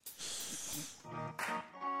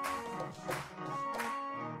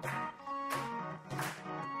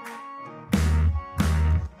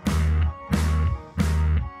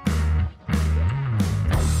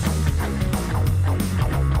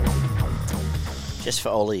Just for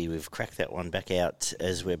Ollie, we've cracked that one back out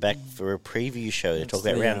as we're back for a preview show to talk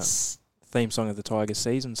about rounds. Theme song of the Tigers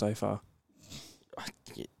season so far.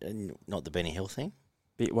 Not the Benny Hill thing?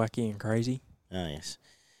 Bit wacky and crazy. Oh, yes.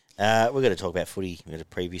 We're going to talk about footy. We're going to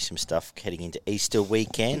preview some stuff heading into Easter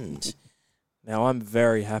weekend. Now, I'm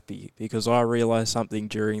very happy because I realised something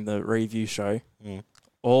during the review show.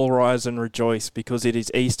 All rise and rejoice because it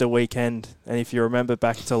is Easter weekend. And if you remember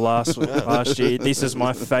back to last year, this is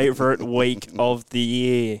my favourite week of the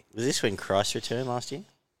year. Was this when Christ returned last year?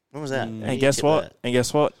 When was that? And guess what?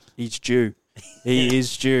 He's due. He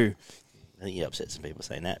is due. I think you upset some people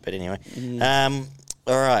saying that. But anyway.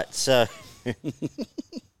 All right, so...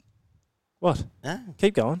 What? No.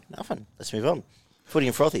 Keep going. Nothing. Let's move on. Footy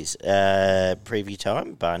and Frothies. Preview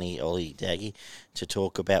time. Barney, Ollie, Daggy to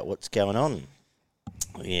talk about what's going on.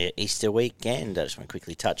 Yeah, Easter weekend. I just want to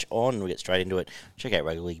quickly touch on. We'll get straight into it. Check out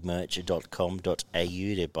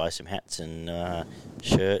rugbyleaguemerch.com.au to buy some hats and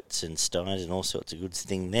shirts and steins and all sorts of good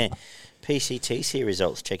things there. PCTC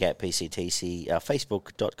results. Check out PCTC,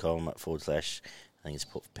 facebook.com/ I think it's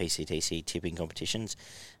PCTC tipping competitions.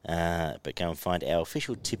 But go and find our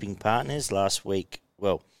official tipping partners. Last week,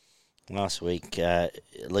 at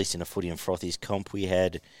least in a Footy and Frothies comp, we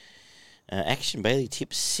had Action Bailey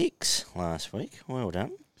tipped 6 last week. Well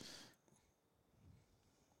done.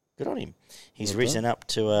 Good on him. He's risen up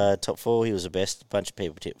to top 4. He was the best. A bunch of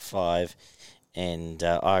people tipped 5. And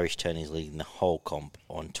Irish Tony's leading the whole comp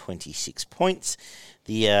on 26 points.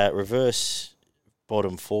 The reverse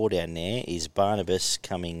bottom 4 down there is Barnabas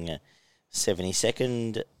coming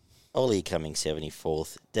 72nd, Ollie coming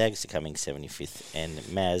 74th, Dags coming 75th, and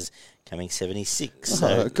Maz coming 76th.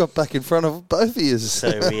 So got back in front of both of you.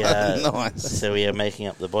 So we are nice. So we are making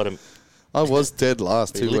up the bottom. I was dead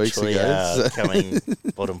last 2 weeks ago. Are coming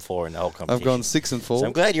bottom 4 in the whole competition. I've gone 6 and 4. So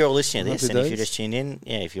I'm glad you're all listening to this. Happy And if days. you're just tuned in,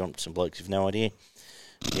 if you want some blokes with no idea,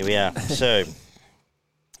 here we are. So,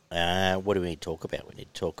 what do we need to talk about? We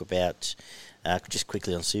need to talk about just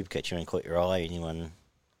quickly on Supercoach. Anyone caught your eye? Anyone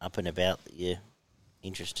up and about that you're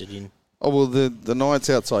interested in? Oh, well, the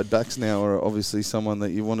Knights outside backs now are obviously someone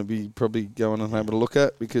that you want to be probably going and having a look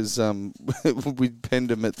at because we penned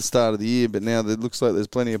them at the start of the year, but now it looks like there's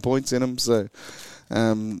plenty of points in them. So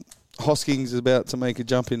Hoskins is about to make a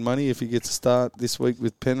jump in money if he gets a start this week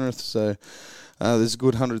with Penrith. So there's a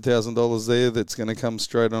good $100,000 there that's going to come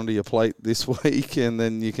straight onto your plate this week, and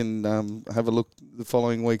then you can have a look the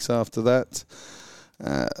following weeks after that.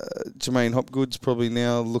 Jermaine Hopgood's probably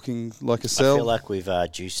now looking like a sell. I feel like we've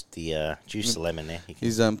juiced the lemon there.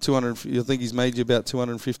 He's 200. I think he's made you about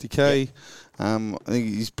 250k. Yep. I think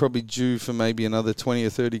he's probably due for maybe another 20 or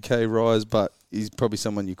 30k rise, but he's probably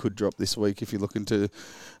someone you could drop this week if you're looking to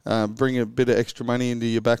bring a bit of extra money into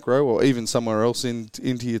your back row or even somewhere else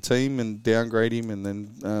into your team and downgrade him and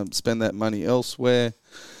then spend that money elsewhere.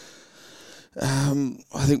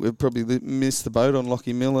 I think we've probably missed the boat on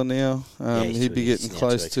Lockie Miller now. He'd be getting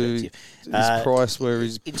close to his price where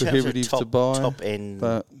he's prohibitive to buy. Top end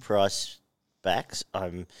price backs,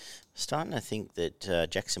 I'm starting to think that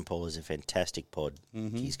Jackson Paul is a fantastic pod.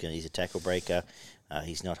 Mm-hmm. He's a tackle breaker.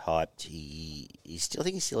 He's not hyped. I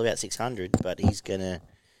think he's still about 600, but he's going to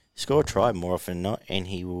score a try more often than not, and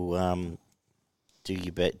he will do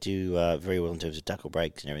very well in terms of tackle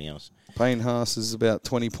breaks and everything else. Payne Haas is about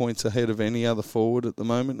 20 points ahead of any other forward at the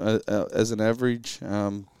moment as an average.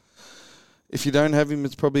 If you don't have him,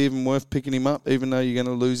 it's probably even worth picking him up, even though you're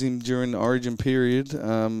going to lose him during the Origin period.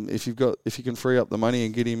 If you can free up the money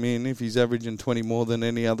and get him in, if he's averaging 20 more than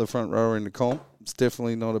any other front rower in the comp, it's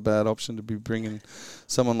definitely not a bad option to be bringing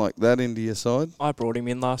someone like that into your side. I brought him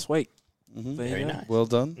in last week. Mm-hmm. Very nice. Well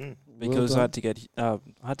done. Because I had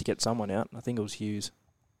to get someone out. I think it was Hughes.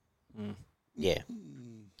 Yeah.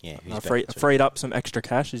 I freed up some extra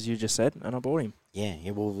cash, as you just said, and I bought him. Yeah.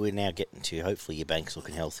 Well, we're now getting to hopefully your bank's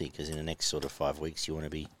looking healthy because in the next sort of 5 weeks you want to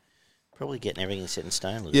be probably getting everything set in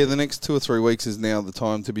stone. The next 2 or 3 weeks is now the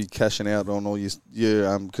time to be cashing out on all your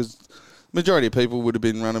because majority of people would have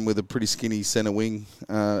been running with a pretty skinny centre wing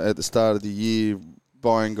at the start of the year,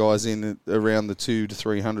 buying guys in at around the 200,000 to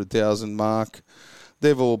 300,000 mark.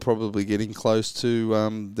 They're all probably getting close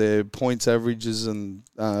to their points averages and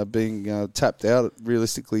being tapped out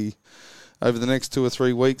realistically over the next 2 or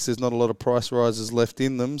 3 weeks. There's not a lot of price rises left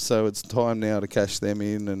in them, so it's time now to cash them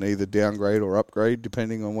in and either downgrade or upgrade,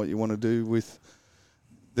 depending on what you want to do with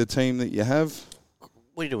the team that you have.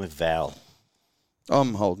 What are you doing with Val?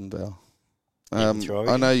 I'm holding Val. I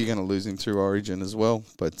know you're going to lose him through Origin as well,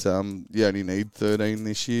 but you only need 13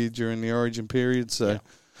 this year during the Origin period, so... Yeah.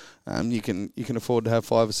 You can afford to have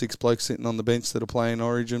 5 or 6 blokes sitting on the bench that are playing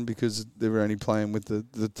Origin because they're only playing with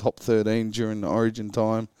the top 13 during the Origin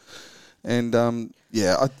time. And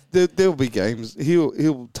there'll be games.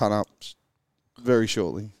 He'll ton up very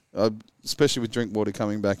shortly, especially with Drinkwater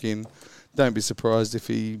coming back in. Don't be surprised if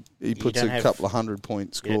he puts a couple of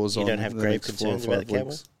 100-point scores on. You don't have grave concerns about the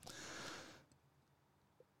Cowboys?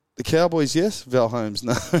 The Cowboys, yes. Val Holmes,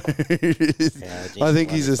 no. I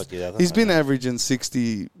think he's been averaging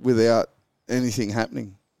 60 without anything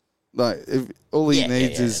happening. Like all he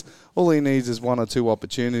needs is one or two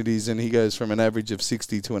opportunities, and he goes from an average of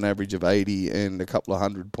 60 to an average of 80, and a couple of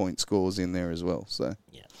 100-point scores in there as well. So,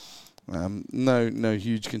 no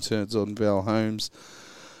huge concerns on Val Holmes.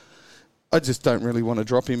 I just don't really want to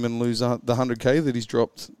drop him and lose the 100K that he's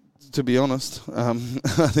dropped. To be honest, I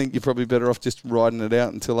think you're probably better off just riding it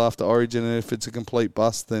out until after Origin, and if it's a complete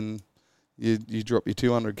bust, then you drop your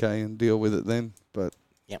 200K and deal with it then. But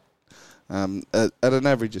at an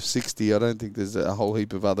average of 60, I don't think there's a whole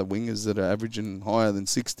heap of other wingers that are averaging higher than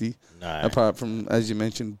 60. No. Apart from, as you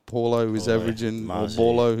mentioned, Paulo, who's averaging, or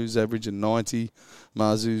Borlo, who's averaging 90.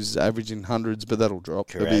 Marzu's averaging hundreds, but that'll drop.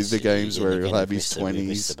 There'll be the games where he'll have his 20s.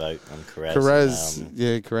 Missed the boat on Carraz.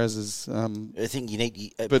 Carraz is... I think you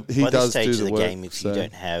need... but he by does this stage do the of the work, game, if you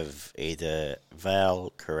don't have either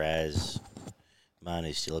Val, Carraz,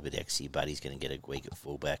 Manu's still a bit exy, but he's going to get a week at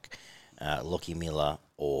fullback, Lockie Miller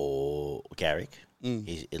or Garrick,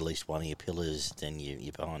 is at least one of your pillars, then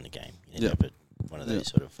you're behind the game. You know, but one of those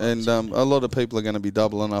sort of... And a lot of people are going to be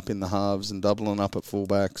doubling up in the halves and doubling up at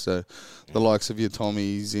fullback, so the likes of your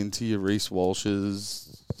Tommies into your Reece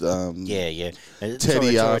Walshes...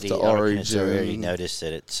 Teddy after Origin. I already noticed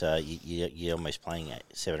that it's you're almost playing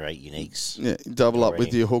 7 or 8 uniques. Yeah, double up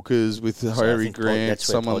with your hookers, with Harry Grant,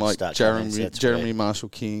 someone like Jeremy Marshall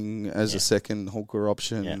King as a second hooker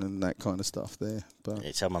option, and that kind of stuff there.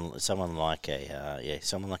 But someone like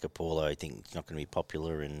a Paulo, I think is not going to be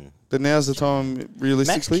popular. But now's the time,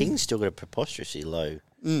 realistically. Max King's still got a preposterously low.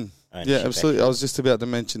 Yeah, absolutely. I was just about to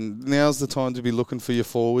mention, now's the time to be looking for your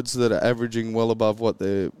forwards that are averaging well above what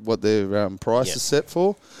their price is set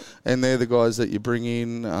for, and they're the guys that you bring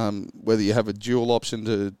in. Whether you have a dual option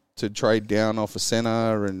to trade down off a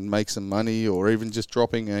centre and make some money, or even just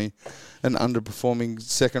dropping an underperforming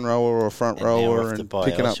second rower or a front rower and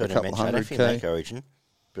picking up a couple $100K. Origin,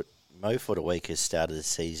 but Mo for the week has started the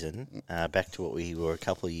season back to what we were a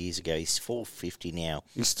couple of years ago. He's $450 now.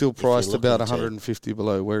 He's still priced about 150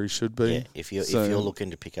 below where he should be. Yeah, if you're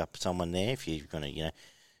looking to pick up someone there, if you're going to,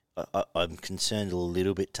 I'm concerned a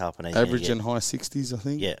little bit Tarpanay. Averaging high 60s, I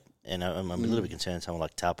think. Yeah, and I'm a little bit concerned someone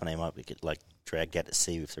like Tarpanay might be dragged out to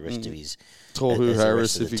sea with the rest of his... Tohu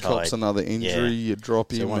Harris, if he cops another injury, you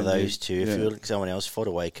drop him. So one of those two. If you're looking at someone else,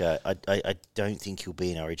 Fodawaker, I don't think he'll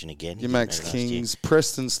be in Origin again. Your Max Kings.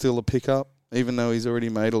 Preston's still a pickup, even though he's already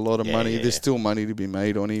made a lot of money. There's still money to be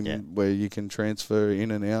made on him where you can transfer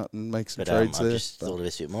in and out and make some trades there. I just thought of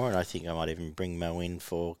this a bit more, and I think I might even bring Mo in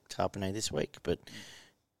for Tarpanay this week. But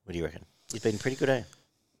what do you reckon? He's been pretty good, eh?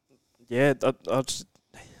 Yeah,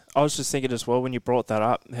 I was just thinking as well when you brought that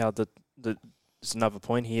up, how it's another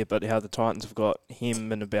point here, but how the Titans have got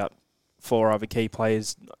him and about 4 other key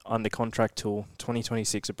players under contract till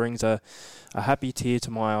 2026. It brings a happy tear to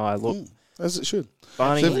my eye. Look, as it should.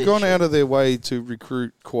 Barney, they've gone out of their way to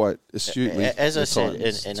recruit quite astutely. As I said,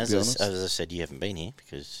 Titans, and as I said, you haven't been here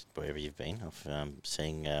because wherever you've been, of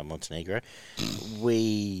seeing Montenegro,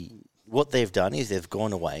 what they've done is they've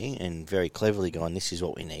gone away and very cleverly gone, this is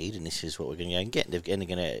what we need and this is what we're going to go and get. They're going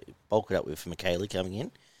to bulk it up with Michaela coming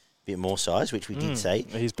in. Bit more size, which we did say.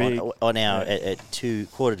 He's big. On our at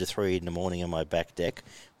 2:45 in the morning on my back deck,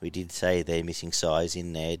 we did say they're missing size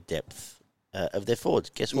in their depth of their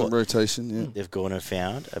forwards. Guess what? Rotation, yeah. They've gone and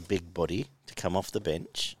found a big body to come off the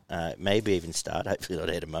bench, maybe even start. Hopefully not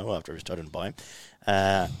ahead of Mo after I was trying to buy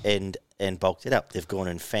him, and bulked it up. They've gone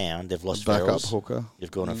and found. They've lost backup hooker.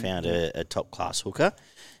 They've gone and found a top class hooker,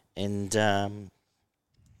 and they're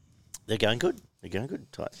going good. They're going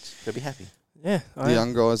good. Titans. They'll be happy. Yeah, the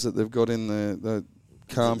young guys that they've got in the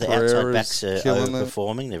Calm the outside backs are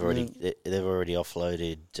overperforming. They've already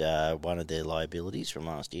offloaded one of their liabilities from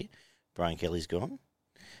last year. Brian Kelly's gone.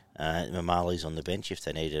 Mamali's on the bench if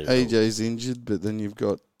they need it. AJ's injured, but then you've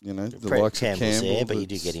got the likes of Campbell there, but you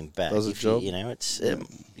do get him back. Does a job. It's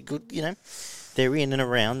good. They're in and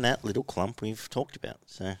around that little clump we've talked about.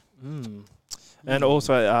 So, and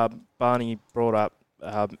also Barney brought up.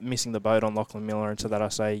 Missing the boat on Lachlan Miller, and to that I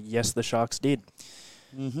say, yes, the Sharks did.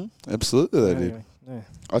 Mm-hmm. Absolutely, they did. Yeah.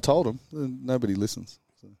 I told them. Nobody listens.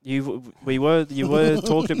 So. You were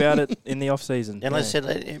talking about it in the off season. And I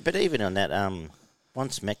said, but even on that,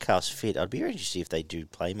 once Metcalf's fit, I'd be very interested if they do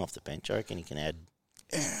play him off the bench. I reckon he can add.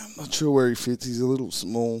 Yeah, I'm not sure where he fits. He's a little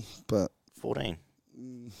small, but 14.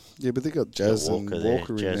 Yeah, but they got Jazz Walker and there,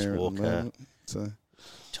 Walker Jazz in there Walker. at the moment. So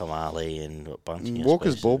Tom Harley and Bunting. I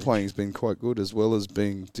Walker's suppose. ball playing has been quite good, as well as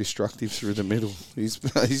being destructive through the middle. He's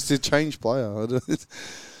a change player. Went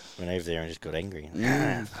over there and just got angry.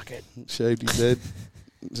 Fuck it. Shaved his head.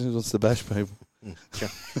 Just wants to bash people.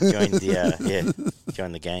 Joined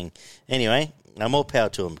the gang. Anyway, more power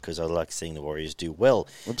to him because I like seeing the Warriors do well.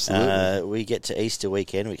 Absolutely. We get to Easter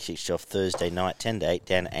weekend. We kicked off Thursday night, 10-8,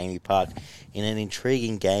 down at Amy Park in an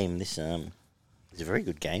intriguing game. This is a very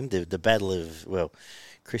good game. The battle of,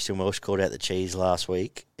 Christian Welsh called out the cheese last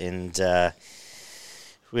week, and we're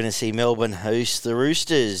going to see Melbourne host the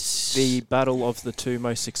Roosters. The battle of the two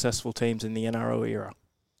most successful teams in the NRL era.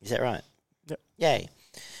 Is that right? Yep. Yay.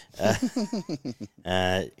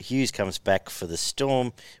 Hughes comes back for the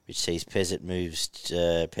Storm, which sees Pezzett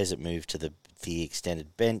move to the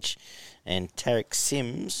extended bench, and Tarek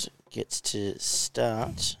Sims gets to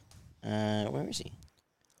start. Where is he?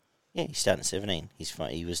 Yeah, he's starting at 17. He's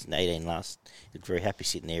fine. He was 18 last. He looked very happy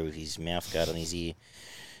sitting there with his mouth guard on his ear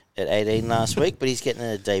at 18 last week, but he's getting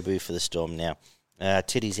a debut for the Storm now.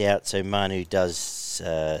 Tiddy's out, so Manu does.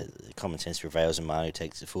 Common sense prevails, and Manu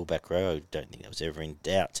takes the fullback row. I don't think that was ever in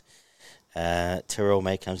doubt. Terrell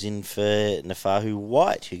May comes in for Nafahu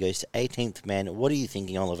White, who goes to 18th man. What are you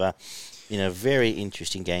thinking, Oliver, in a very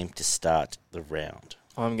interesting game to start the round?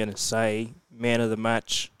 I'm going to say man of the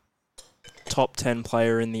match, top 10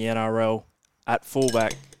 player in the NRL at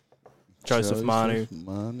fullback, Joseph Manu.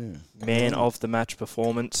 Man of the match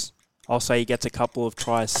performance. I'll say he gets a couple of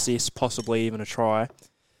try assists, possibly even a try.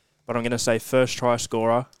 But I'm going to say first try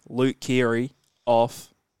scorer, Luke Keary,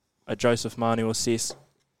 off a Joseph Manu assist,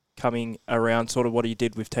 coming around sort of what he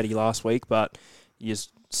did with Teddy last week, but you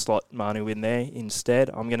just slot Manu in there instead.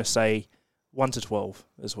 I'm going to say 1-12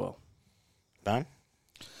 as well. Barn?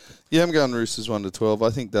 Yeah, I'm going Roosters 1-12.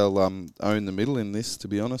 I think they'll own the middle in this, to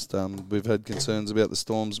be honest. We've had concerns about the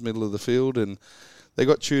Storm's middle of the field, and they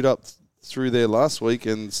got chewed up through there last week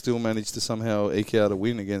and still managed to somehow eke out a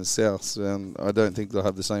win against South. I don't think they'll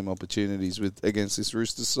have the same opportunities against this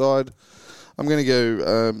Roosters side. I'm going to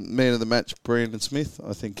go man of the match, Brandon Smith.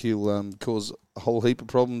 I think he'll cause a whole heap of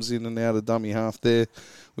problems in and out of dummy half there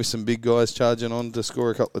with some big guys charging on to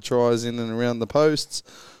score a couple of tries in and around the posts.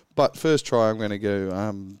 But first try, I'm going to go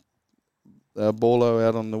Borlo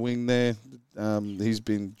out on the wing there. He's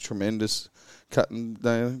been tremendous,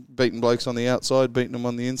 beating blokes on the outside, beating them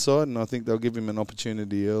on the inside, and I think they'll give him an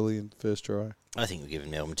opportunity early in the first try. I think we're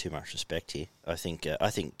giving Melbourne too much respect here. I think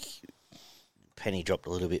Penny dropped a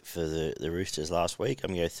little bit for the Roosters last week. I'm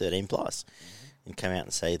going to go 13 plus and come out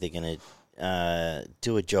and say they're going to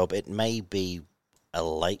do a job. It may be a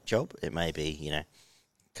late job. It may be, a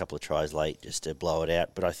couple of tries late just to blow it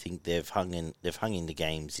out. But I think they've hung in the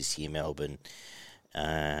games this year, Melbourne.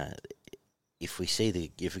 If we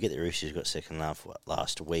get the Roosters who got second half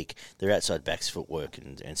last week, their outside backs footwork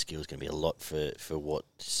and skill is going to be a lot for what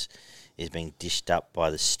is being dished up by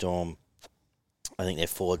the Storm. I think their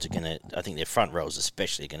forwards are going to. I think their front rows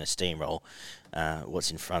especially are going to steamroll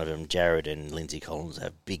what's in front of them. Jared and Lindsay Collins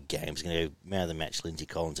have big games. Going to go man of the match, Lindsay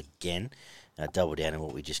Collins again. Double down on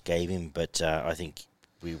what we just gave him. But I think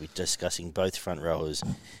we were discussing both front rowers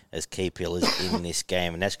as key pillars in this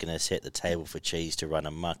game, and that's going to set the table for Cheese to run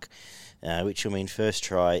amok, which will mean first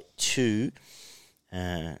try 2.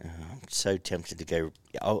 I'm so tempted to go.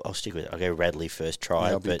 I'll stick with it. I'll go Radley first try.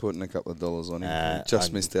 Yeah, I'll be putting a couple of dollars on him.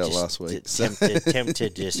 Just missed out last week. Tempted to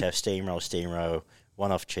just have steamroll,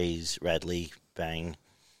 one off Cheese, Radley, bang.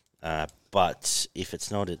 But if it's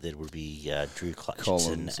not it, there would be Drew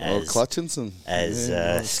Clutchinson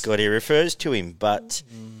as Scotty refers to him. But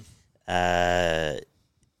I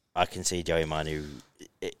can see Joey Manu.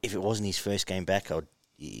 If it wasn't his first game back,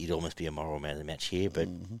 he'd almost be a moral man of the match here. But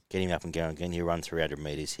get him up and going again. He'll run 300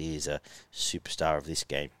 metres. He is a superstar of this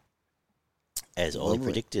game, as Ollie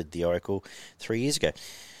predicted, the Oracle 3 years ago.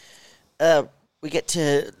 We get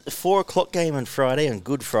to the 4 o'clock game on Friday, on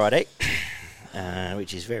Good Friday.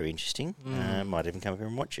 Which is very interesting. Might even come over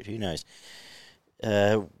and watch it. Who knows?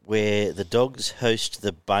 Where the Dogs host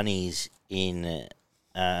the Bunnies in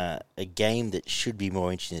a game that should be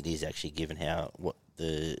more interesting than it is actually, given what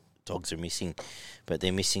the Dogs are missing. But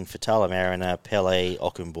they're missing Fatala Mariner, Pele,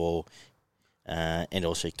 Ockenball, and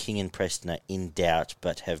also King and Preston are in doubt,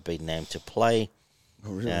 but have been named to play.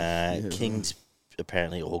 Oh, really? King's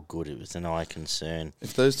apparently all good. It was an eye concern.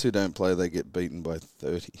 If those two don't play, they get beaten by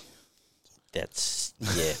 30. That's,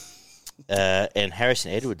 yeah. And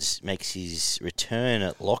Harrison Edwards makes his return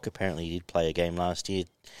at lock. Apparently he did play a game last year.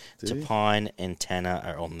 Tapine and Tanner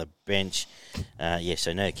are on the bench.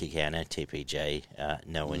 So no Kikau, no TPJ,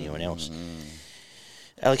 no anyone else.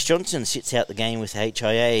 Alex Johnson sits out the game with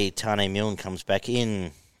HIA. Tane Milne comes back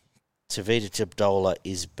in. Tavita Tabdola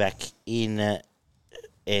is back in.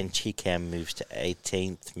 And Chikam moves to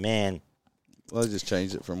 18th man. I just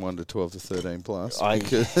changed it from 1 to 12 to 13 plus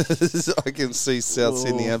because I can see South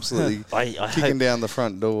Sydney absolutely kicking down the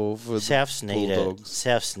front door for Souths the Bulldogs.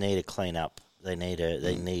 Souths need to clean up. They need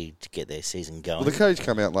to get their season going. Well, the coach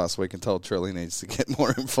came out last week and told Trelly needs to get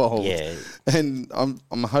more involved. Yeah, and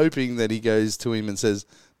I'm hoping that he goes to him and says,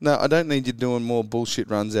 "No, I don't need you doing more bullshit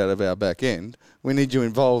runs out of our back end. We need you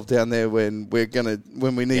involved down there when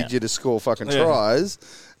we need you to score fucking tries."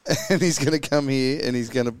 And he's going to come here and he's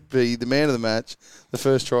going to be the man of the match, the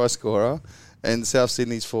first try scorer. And South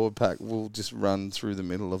Sydney's forward pack will just run through the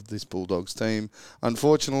middle of this Bulldogs team.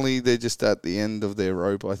 Unfortunately, they're just at the end of their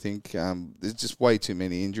rope, I think. There's just way too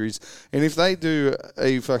many injuries. And if they do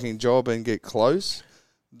a fucking job and get close,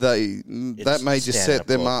 that may just set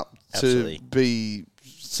them up to be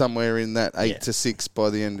somewhere in that 8 to 6 by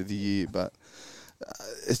the end of the year. But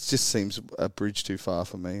it just seems a bridge too far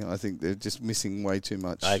for me. I think they're just missing way too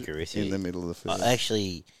much I agree with you. in the middle of the field.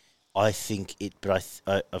 I think it, but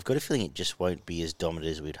I've got a feeling it just won't be as dominant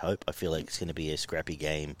as we'd hope. I feel like it's going to be a scrappy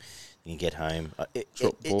game. You can get home.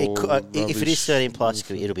 If it is 13 plus,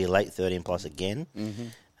 it'll be a late 13 plus again.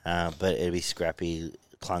 Mm-hmm. But it'll be scrappy,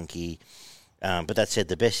 clunky. But that said,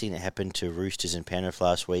 the best thing that happened to Roosters and Penrith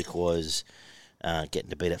last week was getting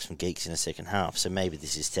to beat up some geeks in the second half. So maybe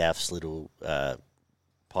this is South's little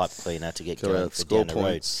pipe cleaner to get going for down the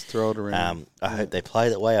road. Throw it around. I hope they play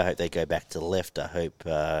that way. I hope they go back to the left. I hope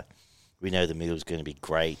we know the middle's going to be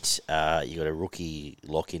great. You got a rookie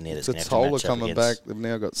lock in there that's going to have to match up coming back. They've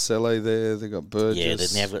now got Selle there. They've got Burgess. Yeah,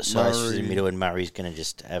 they've now got size through the middle, and Murray's going to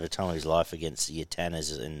just have a time of his life against the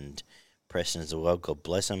Tanners and Preston as well. God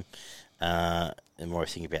bless him. The more I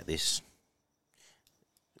think about this,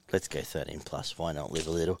 let's go 13 plus. Why not live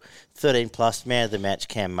a little? 13 plus, man of the match,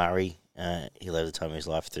 Cam Murray. He'll have the time of his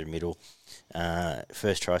life through the middle.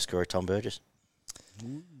 First try scorer, Tom Burgess.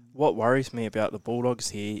 What worries me about the Bulldogs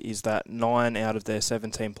here is that 9 out of their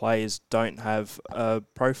 17 players don't have a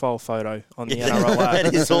profile photo on the NRL app.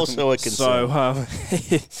 That is also a concern. So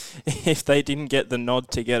if they didn't get the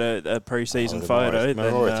nod to get a pre-season photo,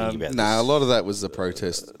 then... a lot of that was the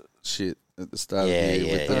protest shit at the start of the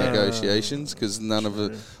year with the negotiations, because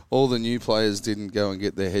all the new players didn't go and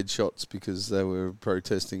get their headshots because they were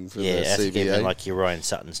protesting for the CBA. Like your Ryan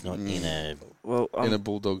Sutton's not in a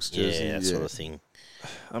Bulldogs jersey. That sort of thing.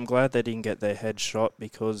 I'm glad they didn't get their headshot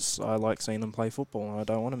because I like seeing them play football and I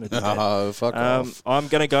don't want them to do that. Oh, fuck off. I'm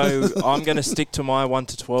going to stick to my 1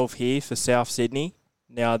 to 12 here for South Sydney.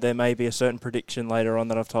 Now, there may be a certain prediction later on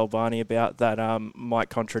that I've told Barney about that might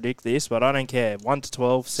contradict this, but I don't care. 1 to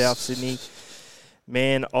 12, South Sydney.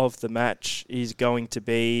 Man of the match is going to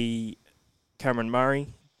be Cameron Murray,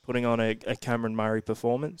 putting on a Cameron Murray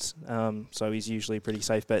performance. So he's usually a pretty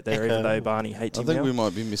safe bet there, even though Barney hates him now. I think we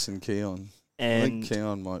might be missing Keon. I think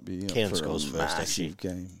Keon might be Keon for scores a first, massive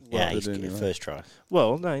game. Yeah, he's first try.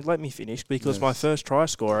 Well, no, let me finish, because my first try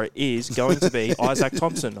scorer is going to be Isaac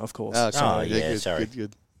Thompson, of course. Sorry.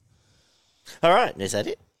 Good. All right, is that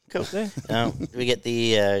it? Cool. Yeah. We get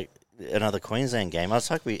the another Queensland game. I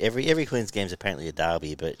was like, every Queensland game is apparently a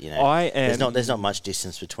derby, but there's not much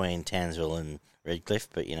distance between Townsville and Redcliffe,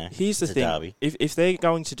 but here's the thing: derby. if they're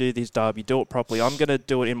going to do this derby, do it properly. I'm going to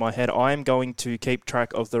do it in my head. I am going to keep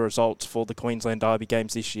track of the results for the Queensland derby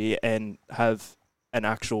games this year and have an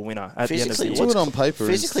actual winner at the end of the year. Do it on paper.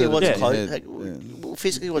 Physically,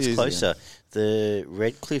 what's closer, the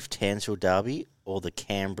Redcliffe Townsville derby or the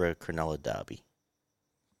Canberra Cronulla derby?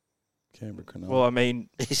 Canberra Cronulla. Well, I mean,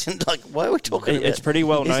 isn't why are we talking about? It's pretty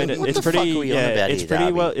well known. It's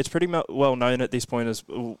pretty well known at this point as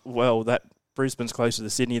well that Brisbane's closer to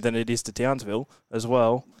Sydney than it is to Townsville as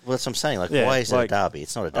well. Well, that's what I'm saying. Why is it a derby?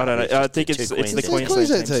 It's not a derby. I don't know. I think it's the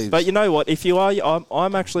Queensland teams. But you know what? If you are,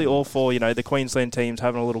 I'm actually all for the Queensland teams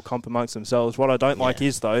having a little comp amongst themselves. What I don't like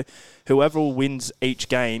is, though, whoever wins each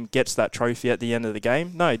game gets that trophy at the end of the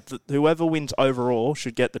game. No, whoever wins overall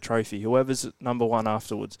should get the trophy. Whoever's number one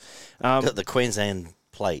afterwards. The Queensland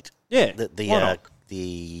plate. Yeah.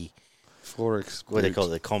 The Forex. What do they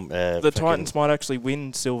call it? The Titans might actually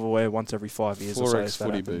win silverware once every 5 years. Forex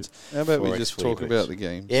footy boot. How about we just talk about the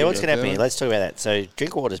game? Yeah, what's going to happen here? Let's talk about that. So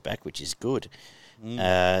Drinkwater's back, which is good.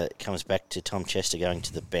 Comes back to Tom Chester going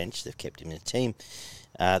to the bench. They've kept him in the team.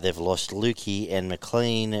 They've lost Lukey and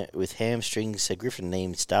McLean with hamstrings. So Griffin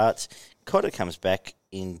Neem starts. Cotter comes back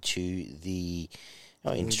into straight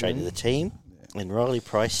to the team. And Riley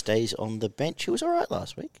Price stays on the bench. He was all right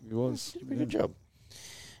last week. He was. He did a pretty good job.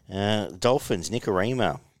 Dolphins,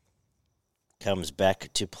 Nicarima. comes back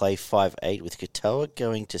to play 5'8" with Katoa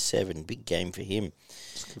going to 7. Big game for him.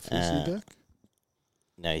 Is Kafusi back?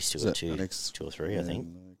 No, he's still got two or three, I think.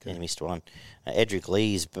 Okay. He missed one. Edric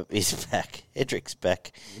Lee is back. Edric's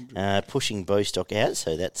back, pushing Bostock out,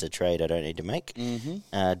 so that's a trade I don't need to make.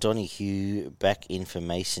 Mm-hmm. Donnie Hugh back in for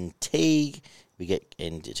Mason Teague.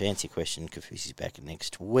 And to answer your question, Kafusi's back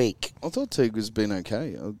next week. I thought Teague was been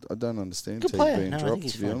okay. I don't understand Good Teague player. being No, I dropped, think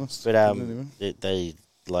he's to be fine. honest. But anyway. they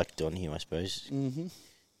like Donahue, I suppose. Mm-hmm.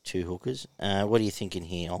 Two hookers. What are you thinking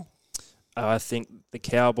here? I think the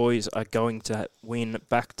Cowboys are going to win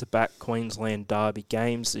back-to-back Queensland Derby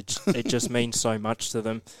games. It just means so much to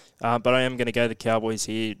them. But I am going to go the Cowboys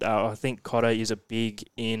here. I think Cotter is a big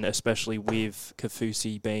in, especially with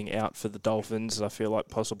Kafusi being out for the Dolphins. I feel like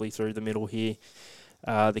possibly through the middle here.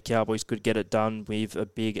 The Cowboys could get it done with a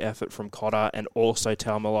big effort from Cotter and also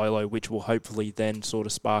Taumalolo, which will hopefully then sort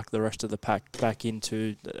of spark the rest of the pack back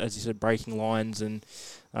into, as you said, breaking lines and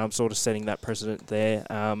sort of setting that precedent there.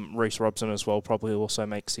 Reece Robson as well probably also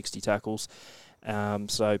makes 60 tackles.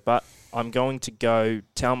 But I'm going to go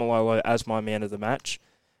Taumalolo as my man of the match.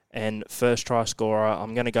 And first try scorer,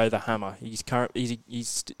 I'm going to go the Hammer. Is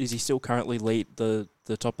he still currently lead the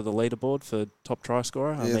top of the leaderboard for top try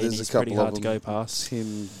scorer? I mean, he's pretty hard to go past.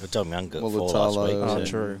 Him, Dom Young got 4 last week. Oh,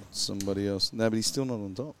 true. Somebody else. No, but he's still not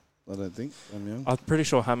on top. I don't think. I'm pretty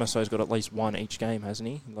sure Hamaso's got at least one each game, hasn't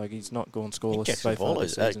he? Like, he's not gone scoreless so far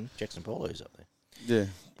this season. Jackson Paulo's up there.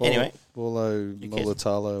 Yeah. Anyway. Paulo,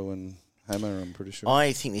 Mulatalo and Hammer, I'm pretty sure.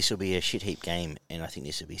 I think this will be a shit heap game, and I think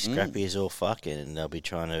this will be scrappy as all fuck, and they'll be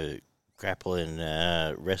trying to grapple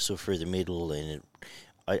and wrestle through the middle, and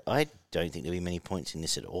I don't think there'll be many points in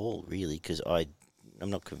this at all, really, because I'm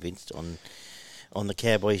not convinced on the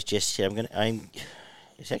Cowboys just yet.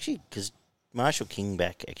 It's actually because Marshall King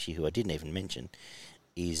back, actually, who I didn't even mention,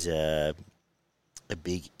 is a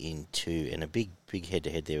big in two, and a big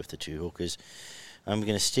head-to-head there with the two hookers. I'm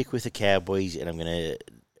going to stick with the Cowboys, and I'm going to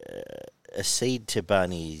accede to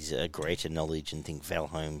Barney's greater knowledge and think Val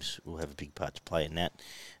Holmes will have a big part to play in that.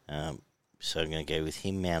 So I'm going to go with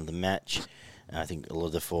him man of the match. I think a lot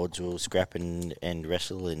of the forwards will scrap and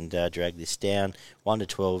wrestle and drag this down.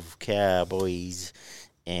 1-12 Cowboys.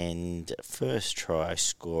 And first try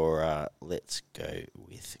scorer, let's go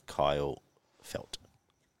with Kyle Felt.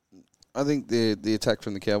 I think the attack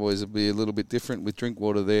from the Cowboys will be a little bit different. With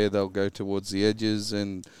Drinkwater there, they'll go towards the edges.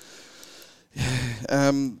 And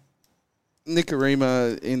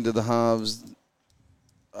Nicarima into the halves,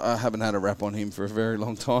 I haven't had a rap on him for a very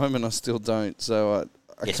long time, and I still don't. So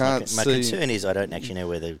I can't see. My concern is I don't actually know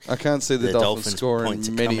whether I can't see the Dolphins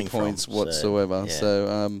scoring many points from, whatsoever. So,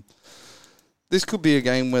 yeah. This could be a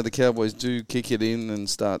game where the Cowboys do kick it in and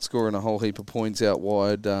start scoring a whole heap of points out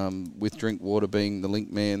wide, with Drinkwater being the link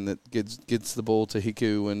man that gets the ball to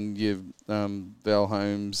Hiku and Val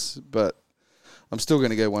Holmes. But I'm still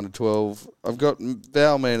going to go 1-12. I've got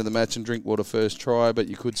Val man of the match and Drinkwater first try, but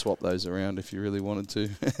you could swap those around if you really wanted to.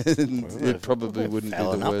 It probably wouldn't be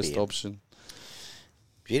the worst option.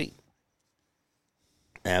 Beauty.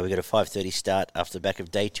 We've got a 5:30 start after the back of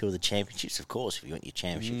day 2 of the championships, of course. If you want your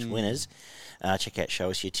championships winners, check out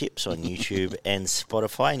Show Us Your Tips on YouTube and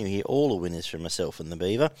Spotify, and you'll hear all the winners from myself and the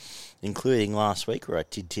Beaver, including last week where I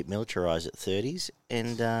did tip Militarise at 30s,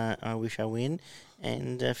 and I wish I win,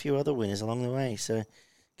 and a few other winners along the way. So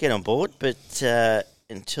get on board, but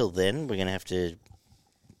until then, we're going to have to...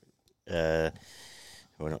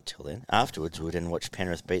 well, not till then. Afterwards, we're going to watch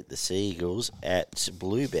Penrith beat the Sea Eagles at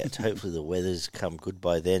Bluebet. Hopefully the weather's come good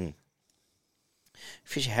by then.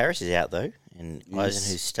 Fisher Harris is out, though, and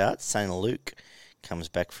Eisenhuth starts. St. Luke comes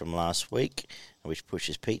back from last week, which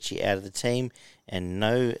pushes Peachy out of the team. And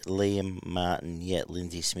no Liam Martin yet.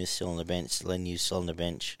 Lindsay Smith still on the bench. Lenu still on the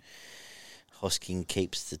bench. Hosking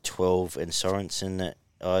keeps the 12, and Sorensen,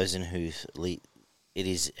 Eisenhuth. It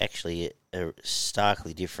is actually a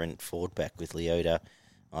starkly different forward back with Leota,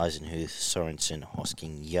 Eisenhuth, Sorensen,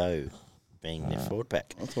 Hosking, Yo being the forward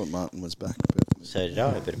back. I thought Martin was back. So did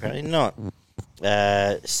I, but apparently not.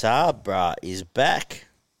 Sabra is back.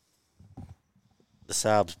 The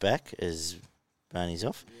Saab's back as Barney's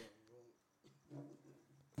off.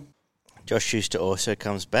 Josh Schuster also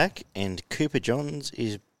comes back, and Cooper Johns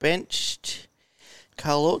is benched.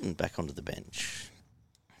 Carl Orton back onto the bench.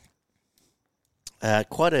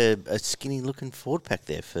 Quite a skinny-looking forward pack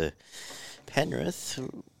there for Penrith.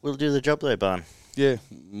 Will do the job though, Barn. Yeah,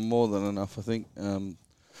 more than enough, I think.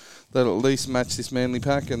 That'll at least match this Manly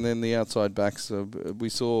pack, and then the outside backs. We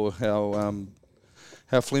saw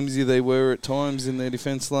how flimsy they were at times in their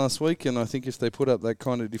defence last week, and I think if they put up that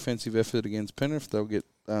kind of defensive effort against Penrith, they'll get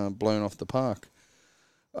blown off the park.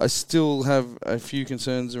 I still have a few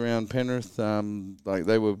concerns around Penrith. Like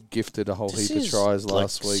they were gifted a whole heap of tries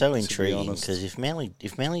last week. So intriguing because if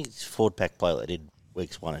Manly's forward pack play like they did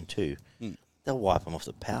weeks 1 and 2, they'll wipe them off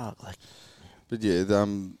the park. But yeah,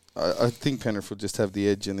 I think Penrith will just have the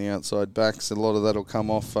edge in the outside backs. A lot of that will come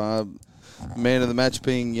off man of the match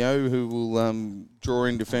being Yo, who will draw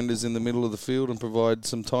in defenders in the middle of the field and provide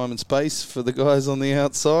some time and space for the guys on the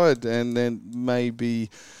outside, and then maybe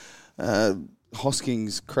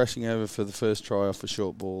Hoskins crashing over for the first try off a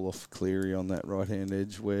short ball off Cleary on that right-hand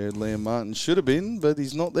edge where Liam Martin should have been, but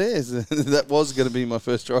he's not there. That was going to be my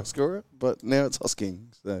first try scorer, but now it's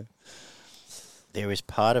Hoskins. So. There is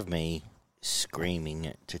part of me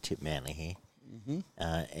screaming to tip Manly here.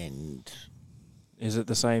 And is it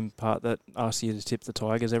the same part that asks you to tip the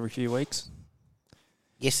Tigers every few weeks?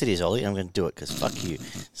 Yes, it is, Ollie. I'm going to do it because fuck you.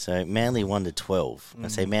 So Manly 1-12. I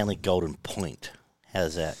say Manly golden point.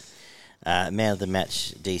 How's that? Man of the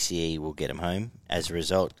match, DCE will get him home as a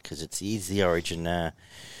result because it is the Origin, the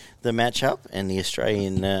matchup and the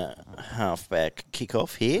Australian halfback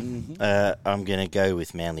kickoff here. I'm going to go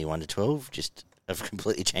with Manly 1-12. Just I've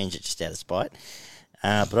completely changed it just out of spite.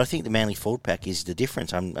 But I think the Manly forward pack is the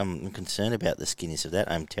difference. I'm concerned about the skinniness of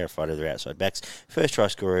that. I'm terrified of their outside backs. First try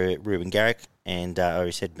scorer, Ruben Garrick, and I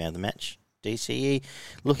already said man of the match, DCE.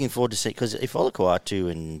 Looking forward to see, because if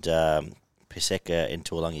Olakau'atu and Paseka and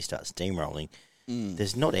Tuolangi start steamrolling,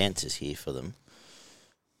 there's not answers here for them.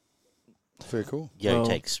 Very cool. Yo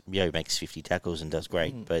makes 50 tackles and does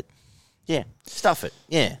great, but yeah, stuff it.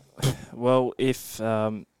 Yeah. Well, if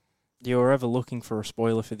you were ever looking for a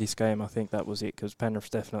spoiler for this game, I think that was it, because Penrith's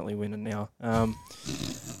definitely winning now. I'm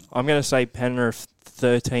going to say Penrith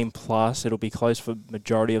 13 plus. It'll be close for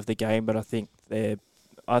majority of the game, but I think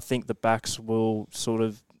the backs will sort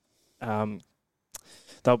of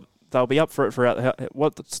they'll be up for it throughout.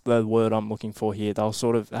 What's the word I'm looking for here? They'll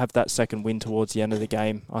sort of have that second win towards the end of the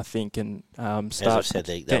game, I think, and start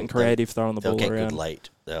getting creative, throwing the ball around. They'll get good late.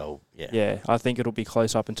 Yeah, I think it'll be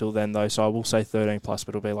close up until then, though. So I will say 13 plus,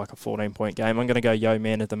 but it'll be like a 14-point game. I'm going to go Yo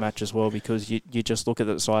man of the match as well, because you just look at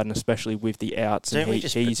the side, and especially with the outs, and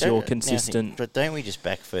he's your consistent. But don't we just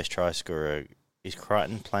back first try scorer? Is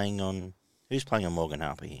Crichton playing on? Who's playing on Morgan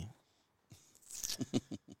Harper here?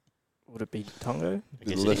 Would it be Tungo?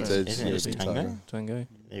 The left edge. Isn't it Tungo.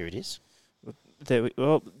 There it is.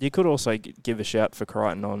 Well, you could also give a shout for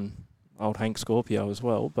Crichton on old Hank Scorpio as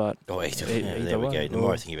well, but there we go. The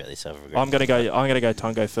more I think about this, I'm going to go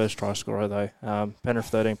Tungo first try scorer though. Penrith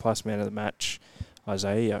 13 plus man of the match,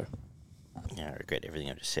 Isaiah Yo. Yeah, I regret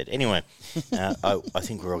everything I just said. Anyway, I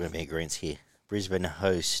think we're all going to be agreeants here. Brisbane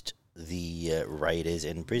host the Raiders,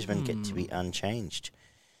 and Brisbane get to be unchanged,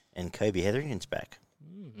 and Kobe Hetherington's back.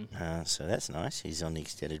 So that's nice. He's on the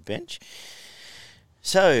extended bench.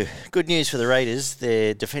 So, good news for the Raiders.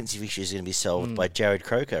 Their defensive issues are going to be solved by Jared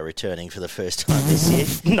Croker returning for the first time this year.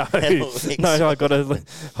 No, I got to...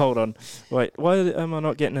 Hold on. Wait, why am I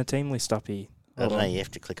not getting a team list up here? I don't know. You have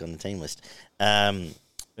to click on the team list.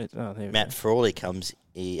 Matt Frawley comes...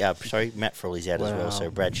 Matt Frawley's out as well, so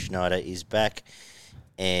Brad Schneider is back.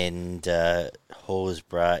 And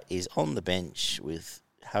Horsburgh is on the bench with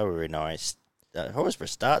Haru Naira. Horsburgh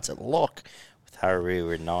starts at lock with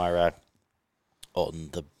Haru Naira on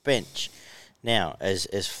the bench. Now, as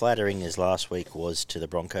flattering as last week was to the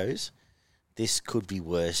Broncos, this could be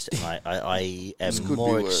worse. I am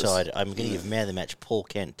more excited. I'm going to give man of the match Paul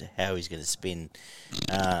Kent to how he's going to spin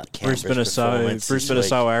Brisbane are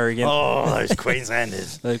so arrogant. Oh, those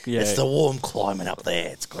Queenslanders. It's the warm climate up there.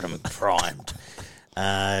 It's got them primed.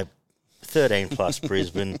 13 plus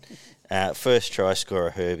Brisbane. First try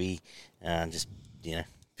scorer Herbie. I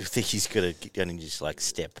think he's going to just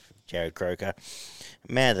step Jared Croker.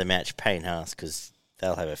 Man of the match, Payne Haas, because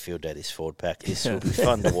they'll have a field day, this forward pack. This will be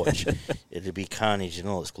fun to watch. It'll be carnage in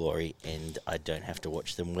all its glory, and I don't have to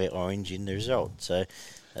watch them wear orange in the result. So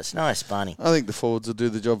that's nice, Barney. I think the forwards will do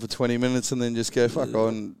the job for 20 minutes and then just go, fuck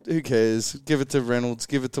on, who cares? Give it to Reynolds,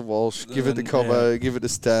 give it to Walsh, give it to Cobbo, give it to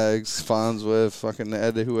Staggs, Farnsworth, fucking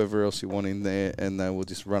add whoever else you want in there, and they will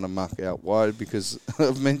just run amok out wide, because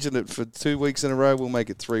I've mentioned it for 2 weeks in a row, we'll make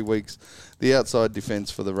it 3 weeks. The outside defence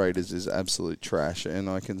for the Raiders is absolute trash, and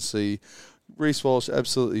I can see Reece Walsh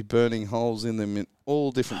absolutely burning holes in them in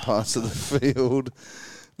all different parts of the field.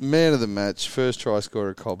 Man of the match, first try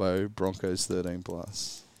scorer Cobbo, Broncos 13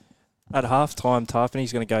 plus. At half-time,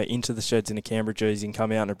 Tarpany's going to go into the sheds in a Canberra jersey and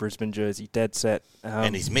come out in a Brisbane jersey, dead set.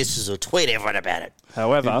 And his missus will tweet everyone about it.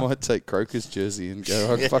 However... He might take Croker's jersey and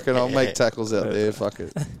go, I'll make tackles out there, fuck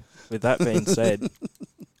it. With that being said,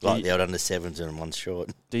 Like the old under sevens and one's short.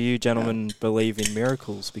 Do you gentlemen believe in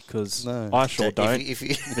miracles? Because No. I sure don't.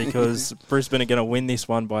 Because Brisbane are going to win this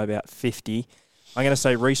one by about 50. I'm going to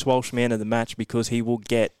say Reece Walsh man of the match because he will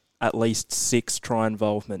get at least 6 try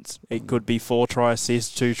involvements. It could be 4 try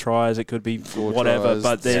assists, 2 tries. It could be whatever,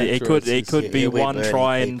 but it could be 1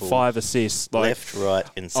 try and 5 assists. Like, left, right,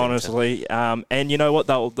 and centre. Honestly, and you know what?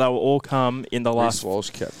 They'll all come in the last.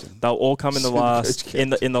 Walsh captain. They'll all come in the last in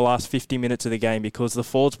the last 50 minutes of the game because the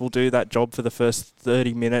Fords will do that job for the first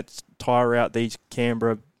 30 minutes, tire out these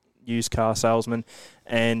Canberra used car salesmen,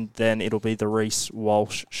 and then it'll be the Reece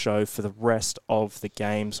Walsh show for the rest of the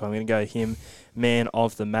game. So I'm going to go him, man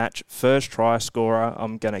of the match. First try scorer,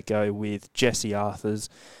 I'm going to go with Jesse Arthurs,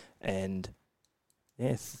 and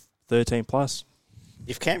 13 plus.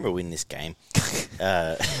 If Canberra win this game,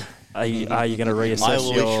 are you going to reassess? I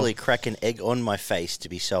will literally crack an egg on my face to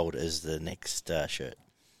be sold as the next shirt.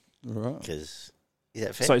 Right. Because is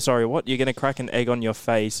that fair? So sorry, what? You're going to crack an egg on your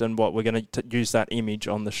face, and what? We're going to use that image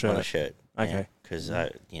on the shirt. On a shirt. Okay. Because the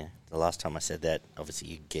last time I said that, obviously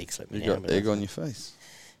you geeks let me You down. got egg on your face.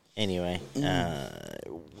 Anyway,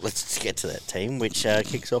 let's get to that team, which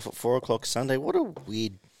kicks off at 4 o'clock Sunday. What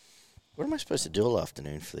am I supposed to do all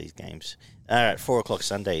afternoon for these games? All right, 4 o'clock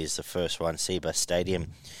Sunday is the first one, Seabus Stadium,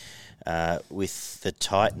 with the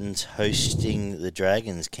Titans hosting the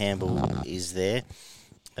Dragons. Campbell is there.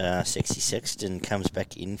 Sexy Sexton comes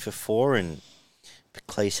back in for 4, and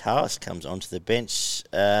Cleese Haas comes onto the bench.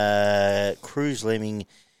 Cruz Lemming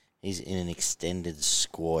is in an extended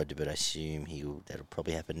squad, but I assume that'll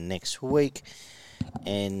probably happen next week.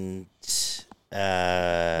 And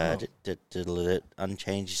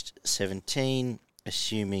unchanged 17,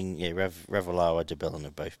 assuming Ravalawa, DeBellin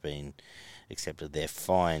have both been accepted their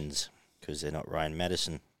fines because they're not Ryan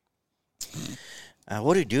Madison.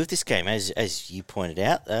 What do we do with this game? As you pointed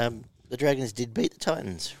out, the Dragons did beat the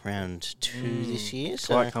Titans round 2 this year.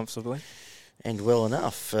 Quite comfortably. And well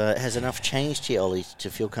enough. Has enough changed here, Ollie,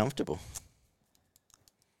 to feel comfortable?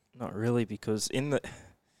 Not really, because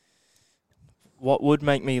what would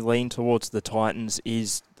make me lean towards the Titans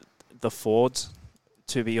is the Fords.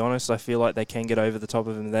 To be honest, I feel like they can get over the top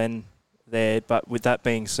of them then there. But with that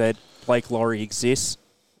being said, Blake Laurie exists,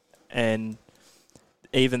 and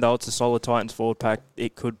even though it's a solid Titans forward pack,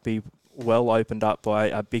 it could be well opened up by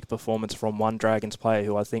a big performance from one Dragons player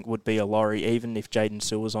who I think would be a Laurie, even if Jaden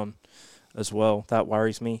Sewer's on as well. That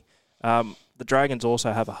worries me. The Dragons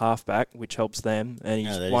also have a halfback, which helps them, and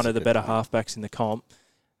he's one of the better halfbacks in the comp.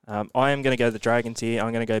 I am going to go the Dragons here.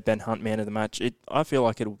 I'm going to go Ben Hunt, man of the match. I feel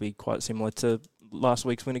like it will be quite similar to last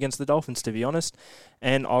week's win against the Dolphins, to be honest.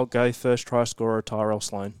 And I'll go first try scorer Tyrell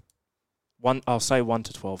Sloan. I'll say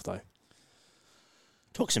 1-12, though.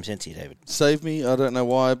 Talk some sense here, David. Save me. I don't know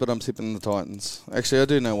why, but I'm tipping the Titans. Actually, I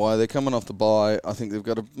do know why. They're coming off the bye. I think they've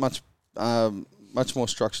got a much more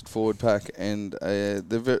structured forward pack, and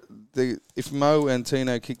if Mo and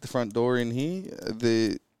Tino kick the front door in here,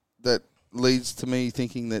 that leads to me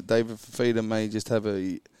thinking that David Fifita may just have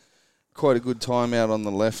quite a good time out on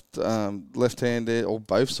the left hand there, or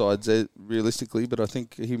both sides there, realistically. But I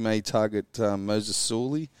think he may target Moses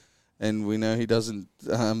Sewell, and we know he doesn't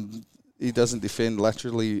defend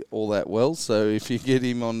laterally all that well. So if you get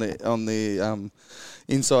him on the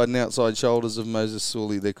inside and outside shoulders of Moses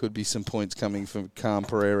Sewell, there could be some points coming from Cam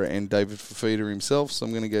Pereira and David Fifita himself. So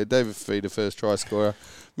I'm going to go David Fifita, first try scorer.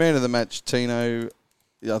 Man of the match, Tino.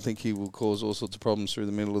 I think he will cause all sorts of problems through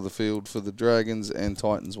the middle of the field for the Dragons, and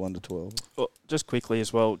Titans 1-12. Well, just quickly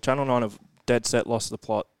as well, Channel 9 have dead set lost the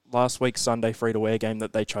plot. Last week's Sunday free-to-wear game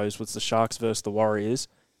that they chose was the Sharks versus the Warriors,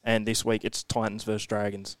 and this week it's Titans versus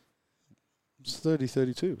Dragons. It's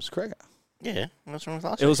 30-32. It was a cracker. Yeah, what's wrong with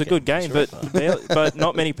last It was a good game, right. but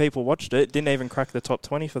not many people watched it. Didn't even crack the top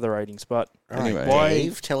 20 for the ratings. But Anyway.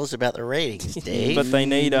 Dave, tell us about the ratings, Dave. But they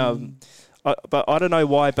need... but I don't know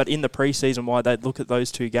why, but in the preseason, why they'd look at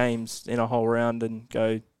those two games in a whole round and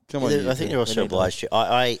go... Come on, I think they're also obliged to.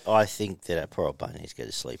 I think that poor old bunny needs to go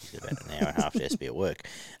to sleep. He's about an hour and a half to SP at work.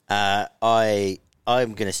 I'm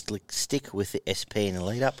going to stick with the SP in the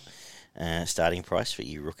lead-up. Starting price for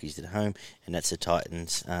you rookies at home, and that's the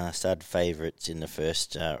Titans. Started favourites in the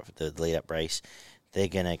first the lead-up race. They're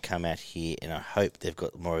going to come out here, and I hope they've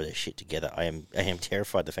got more of their shit together. I am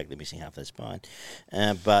terrified the fact they're missing half their spine,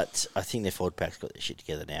 but I think their forward pack's got their shit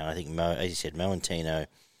together now. I think Mo, as you said, Mo and Tino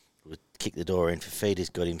would kick the door in. Fifita's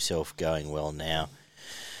got himself going well now,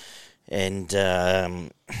 and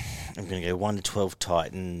I'm going to go 1-12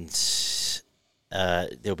 Titans.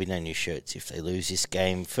 There'll be no new shirts if they lose this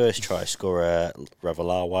game. First try scorer,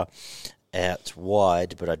 Ravalawa. out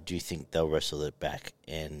wide, but I do think they'll wrestle it back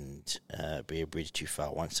and be a bridge too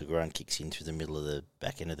far once the ground kicks in through the middle of the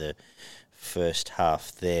back end of the first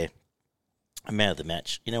half there. Man of the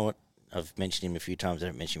match. You know what? I've mentioned him a few times. I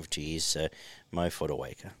haven't mentioned him for 2 years, so Mo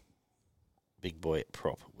Fodawaker. Big boy at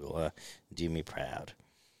prop will do me proud.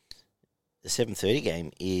 The 7:30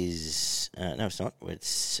 game is... no, it's not.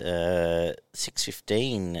 It's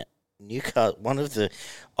 6:15. Newcastle, one of the...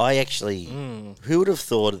 Who would have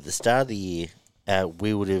thought at the start of the year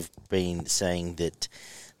we would have been saying that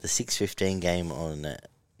the 6:15 game on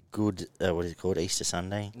what is it called, Easter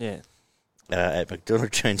Sunday? Yeah. At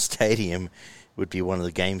McDonald Jones Stadium would be one of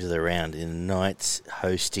the games of the round, in the Knights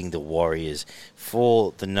hosting the Warriors.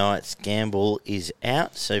 For the Knights, Gamble is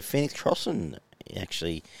out, so Phoenix Crossan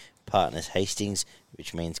actually partners Hastings,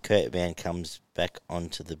 which means Kurt Mann comes back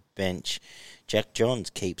onto the bench. Jack Johns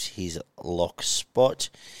keeps his lock spot.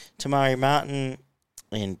 Tamari Martin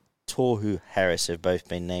and Tohu Harris have both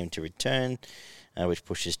been named to return, which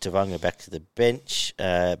pushes Tavanga back to the bench.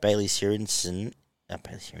 Bailey Sirenen,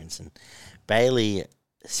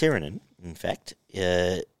 in fact,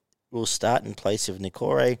 will start in place of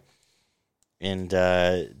Nikore, and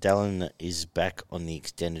Dallin is back on the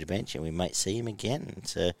extended bench, and we might see him again.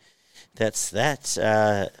 So that's that.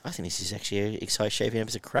 I think this is actually shaping up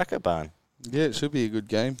as a cracker barn. Yeah, it should be a good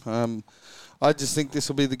game. I just think this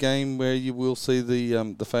will be the game where you will see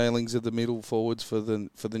the failings of the middle forwards for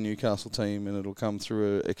the Newcastle team, and it'll come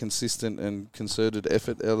through a consistent and concerted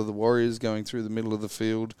effort out of the Warriors going through the middle of the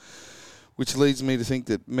field, which leads me to think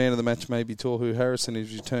that man of the match may be Tohu Harris in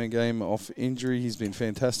his return game off injury. He's been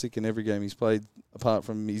fantastic in every game he's played, apart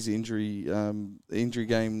from his injury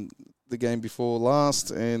game, the game before last,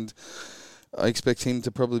 and I expect him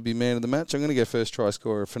to probably be man of the match. I'm going to go first try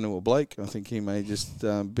scorer Fanua Blake. I think he may just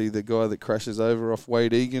be the guy that crashes over off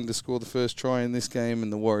Wade Egan to score the first try in this game,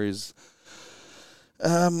 and the Warriors...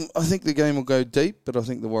 I think the game will go deep, but I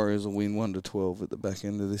think the Warriors will win 1-12 at the back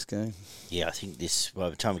end of this game. Yeah, I think by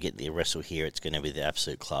the time we get the wrestle here, it's going to be the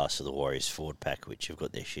absolute class of the Warriors forward pack, which have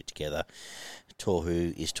got their shit together.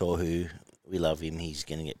 Tohu is Tohu. We love him. He's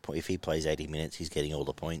going to get, if he plays 80 minutes, he's getting all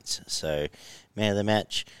the points. So, man of the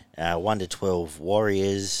match, 1-12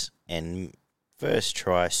 Warriors, and first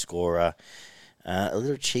try scorer, a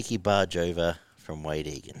little cheeky barge over from Wade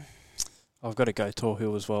Egan. I've got to go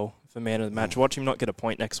Tohu as well for man of the match. Watch him not get a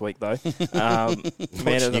point next week, though. Man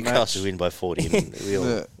of the Newcastle match. win by 40.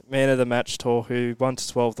 Man of the match, Tohu.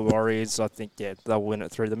 1-12 the Warriors. I think, they'll win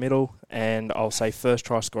it through the middle. And I'll say first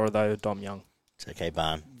try scorer, though, Dom Young. It's okay,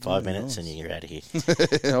 Barn. 5 minutes and you're out of here.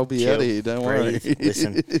 I'll be out of here, don't worry.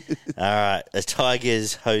 Listen. All right. The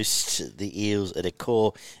Tigers host the Eels at a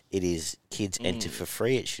core. It is kids enter for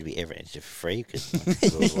free. It should be ever enter for free because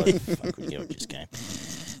what the fuck we do this game.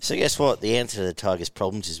 So guess what? The answer to the Tigers'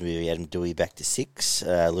 problems is moving Adam Dewey back to 6,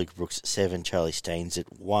 Luke Brooks at 7, Charlie Staines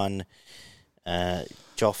at 1.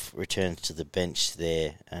 Joff returns to the bench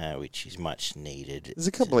there, which is much needed. There's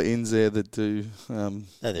a couple of ins there that do... no,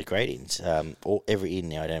 they're great ins. Every in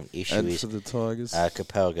now I don't issue and is... for the Tigers.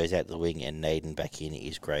 Capel goes out to the wing and Naden back in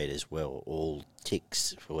is great as well. All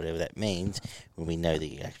ticks for whatever that means when we know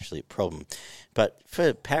the absolute problem. But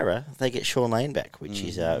for Para, they get Sean Lane back, which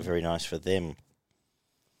is very nice for them.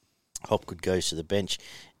 Hopgood goes to the bench,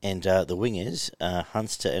 and the wingers,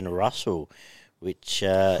 Hunster and Russell, which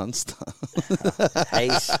Hunster.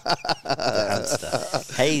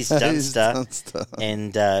 Hayes Dunster,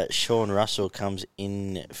 and Sean Russell comes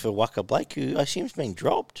in for Waka Blake, who I assume has been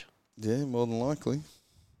dropped. Yeah, more than likely.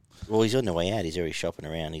 Well, he's on the way out. He's already shopping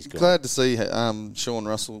around. He's glad to see Sean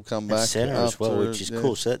Russell come back centre as well, which is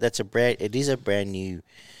cool. So that's it is a brand new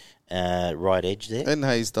right edge there. And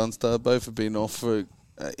Hayes Dunster both have been off for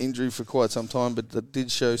injury for quite some time, but they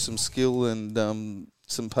did show some skill and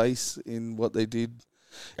some pace in what they did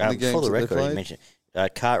in the games. For the record, I mentioned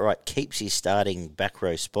Cartwright keeps his starting back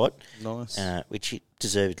row spot, nice, which he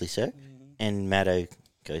deservedly so, and Maddo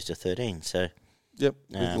goes to 13. So, yep,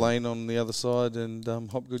 with Lane on the other side and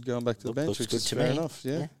Hopgood going back to the bench, which is fair enough.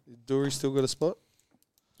 Yeah, Dury still got a spot.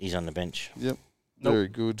 He's on the bench. Yep, Nope. very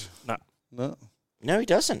good. No, he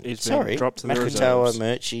doesn't. He's Sorry, dropped to the Makatoa, reserves.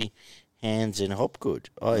 Murchie, Hands, and Hopgood.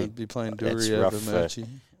 I'd be playing Dury over Murchie.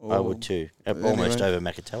 I would too. Almost over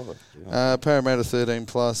Makatoa. Parramatta 13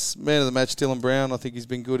 plus. Man of the match, Dylan Brown. I think he's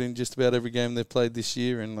been good in just about every game they've played this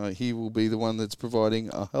year, and he will be the one that's providing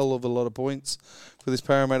a hell of a lot of points for this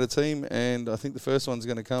Parramatta team. And I think the first one's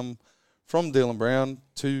going to come from Dylan Brown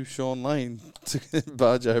to Sean Lane to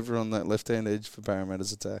barge over on that left-hand edge for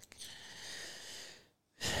Parramatta's attack.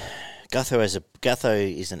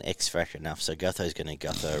 Gutho is an X factor enough, so Gutho's going to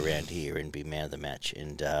Gutho around here and be man of the match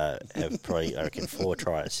and have probably, I reckon, 4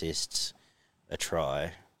 try assists a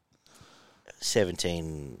try,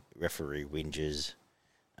 17 referee whinges,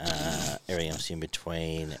 everything else in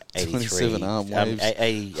between, 27 arm waves.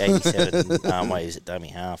 87 arm waves at dummy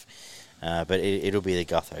half. But it'll be the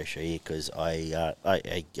Gutho show here because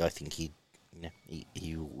I think he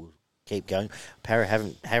will keep going. Para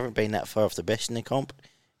haven't been that far off the best in the comp,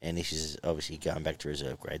 and this is obviously going back to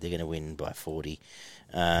reserve grade. They're going to win by 40.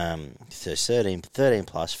 So 13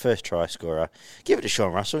 plus, first try scorer. Give it to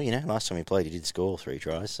Sean Russell. Last time he played, he did score 3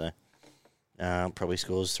 tries, so probably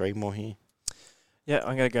scores 3 more here. Yeah,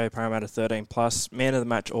 I'm going to go Parramatta 13 plus. Man of the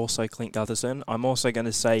match also Clint Gutherson. I'm also going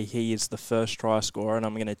to say he is the first try scorer, and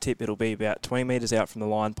I'm going to tip it'll be about 20 metres out from the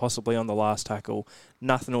line, possibly on the last tackle.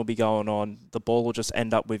 Nothing will be going on. The ball will just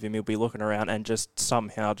end up with him. He'll be looking around and just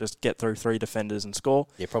somehow just get through 3 defenders and score.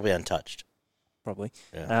 Yeah, probably untouched. Probably.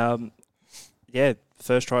 Yeah.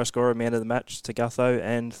 First try scorer, man of the match to Gutho,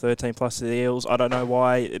 and 13 plus to the Eels. I don't know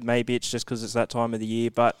why. Maybe it's just because it's that time of the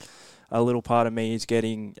year, but a little part of me is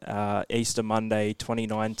getting Easter Monday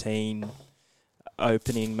 2019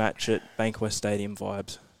 opening match at Bankwest Stadium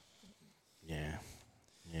vibes.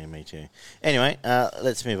 Yeah, me too. Anyway,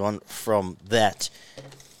 let's move on from that.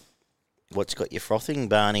 What's got you frothing,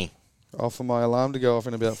 Barney? For my alarm to go off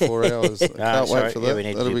in about 4 hours. I can't wait for that. Yeah, we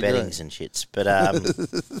need to do bettings and shits. But,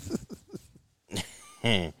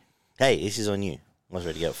 hey, this is on you. I was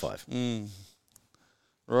ready to go at 5.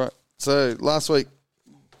 Right. So, last week,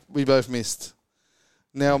 we both missed.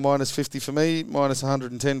 Now minus 50 for me, minus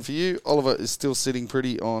 110 for you. Oliver is still sitting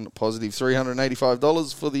pretty on positive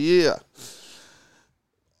 $385 for the year.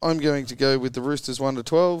 I'm going to go with the Roosters 1 to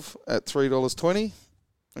 12 at $3.20.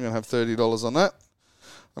 I'm going to have $30 on that.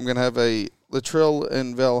 I'm going to have a Latrell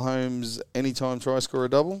and Val Holmes anytime try scorer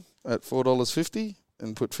double at $4.50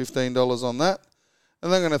 and put $15 on that.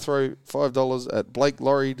 And I'm going to throw $5 at Blake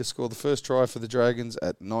Laurie to score the first try for the Dragons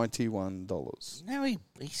at $91. No, he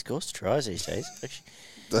scores tries these days.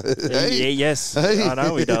 Yes, I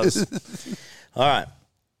know he does. All right.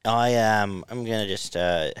 I'm going to just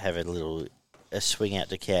have a swing out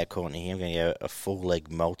to Cow Corner here. I'm going to go a full leg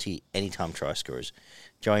multi anytime try scorers.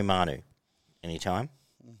 Joey Manu, anytime.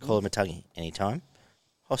 Colin Matangi, anytime.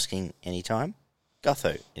 Hosking, anytime.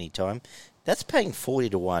 Gutho, anytime. That's paying 40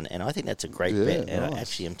 to 1, and I think that's a great bet. And I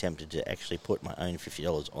actually am tempted to actually put my own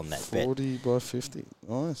 $50 on that bet. 40 by 50.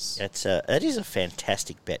 Nice. That is a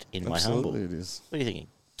fantastic bet in my humble. Absolutely, it is. What are you thinking?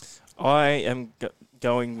 I am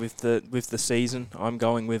going with the season. I'm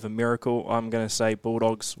going with a miracle. I'm going to say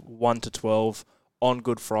Bulldogs 1 to 12 on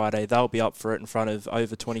Good Friday. They'll be up for it in front of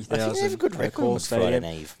over 20,000. I think they have a good record on Friday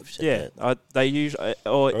now. They usually...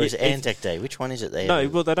 Or is it Anzac Day? Which one is it? They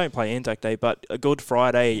don't play Anzac Day, but a Good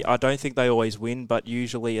Friday, I don't think they always win, but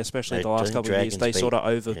usually, especially the last couple of years, they sort of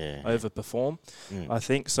overperform, I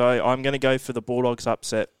think. So I'm going to go for the Bulldogs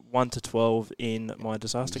upset 1 to 12 in my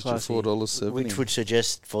disaster class. $4.70. Which would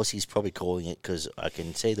suggest Fossey's probably calling it because I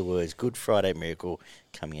can see the words Good Friday Miracle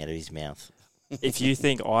coming out of his mouth. If you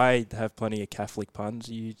think I have plenty of Catholic puns,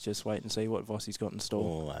 you just wait and see what Vossi's got in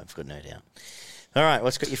store. Oh, I've got no doubt. All right,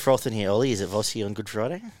 what's got you frothing here, Ollie? Is it Vossi on Good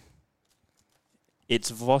Friday? It's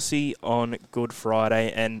Vossi on Good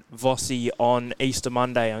Friday and Vossi on Easter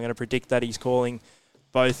Monday. I'm going to predict that he's calling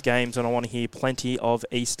both games, and I want to hear plenty of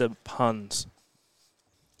Easter puns.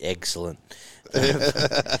 Excellent. Barn,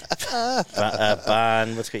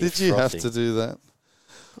 what's got you Did you frothing? have to do that?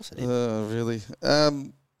 Of course I did. Really?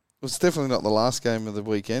 It's definitely not the last game of the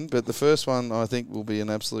weekend, but the first one I think will be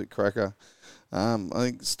an absolute cracker. I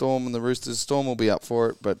think Storm and the Roosters, Storm will be up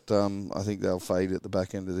for it, but I think they'll fade at the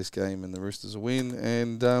back end of this game and the Roosters will win.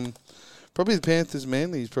 And probably the Panthers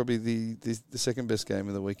Manly is probably the second best game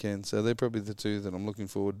of the weekend. So they're probably the two that I'm looking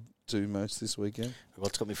forward to most this weekend.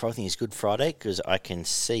 What's got me frothing is Good Friday because I can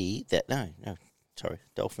see that...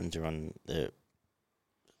 Dolphins are on the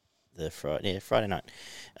Friday night.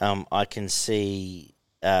 I can see...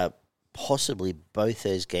 possibly both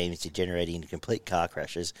those games degenerating into complete car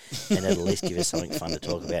crashes, and at least give us something fun to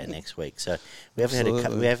talk about next week. So we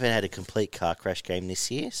haven't had a complete car crash game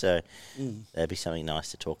this year, so that'd be something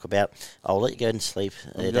nice to talk about. I'll let you go and sleep,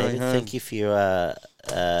 David. Thank you for your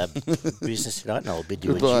business tonight, and I'll bid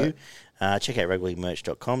you adieu. Check out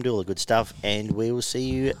rugbymerch.com, do all the good stuff, and we will see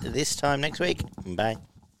you this time next week. Bye.